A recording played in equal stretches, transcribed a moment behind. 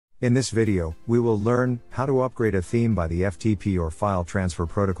In this video, we will learn how to upgrade a theme by the FTP or File Transfer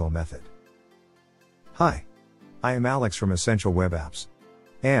Protocol method. Hi, I am Alex from Essential Web Apps.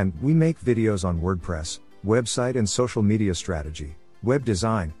 And we make videos on WordPress, website and social media strategy, web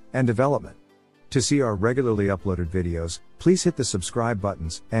design, and development. To see our regularly uploaded videos, please hit the subscribe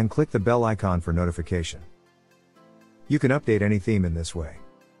buttons and click the bell icon for notification. You can update any theme in this way.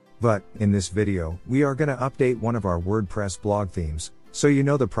 But, in this video, we are going to update one of our WordPress blog themes, so you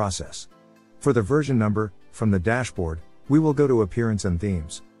know the process. For the version number, from the dashboard, we will go to Appearance and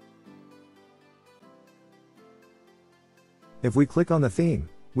Themes. If we click on the theme,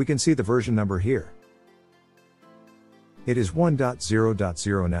 we can see the version number here. It is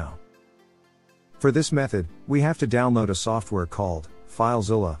 1.0.0 now. For this method, we have to download a software called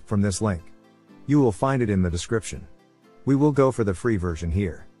FileZilla from this link. You will find it in the description. We will go for the free version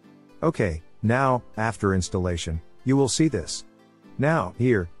here. Okay, now, after installation, you will see this. Now,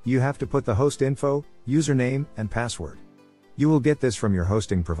 here, you have to put the host info, username, and password. You will get this from your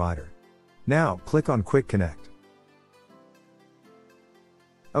hosting provider. Now, click on Quick Connect.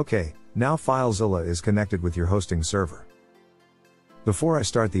 Okay, now FileZilla is connected with your hosting server. Before I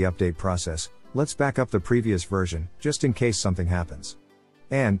start the update process, let's back up the previous version, just in case something happens.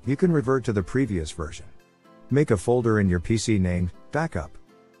 And, you can revert to the previous version. Make a folder in your PC named Backup.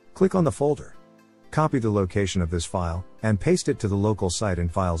 Click on the folder. Copy the location of this file, and paste it to the local site in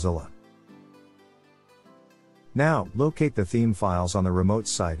FileZilla. Now, locate the theme files on the remote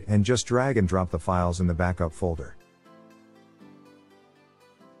site and just drag and drop the files in the backup folder.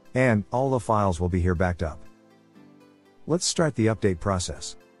 And, all the files will be here backed up. Let's start the update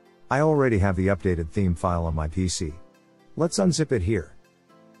process. I already have the updated theme file on my PC. Let's unzip it here.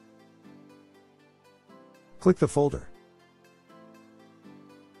 Click the folder.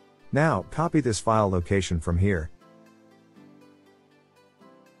 Now, copy this file location from here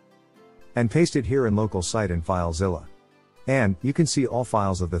and paste it here in local site in FileZilla. And, you can see all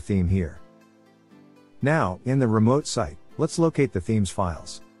files of the theme here. Now, in the remote site, let's locate the themes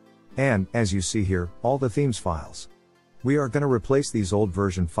files. And, as you see here, all the themes files. We are going to replace these old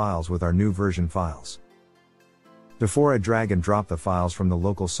version files with our new version files. Before I drag and drop the files from the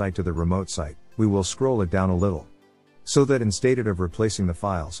local site to the remote site, we will scroll it down a little. So that instead of replacing the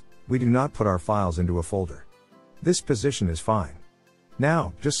files, we do not put our files into a folder. This position is fine.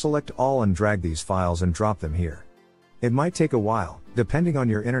 Now, just select all and drag these files and drop them here. It might take a while, depending on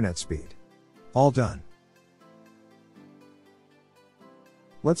your internet speed. All done.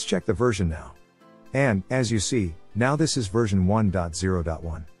 Let's check the version now. And, as you see, now this is version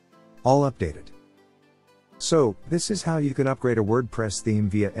 1.0.1. All updated. So, this is how you can upgrade a WordPress theme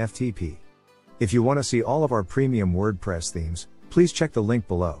via FTP. If you want to see all of our premium WordPress themes, please check the link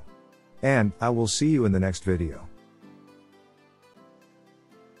below. And, I will see you in the next video.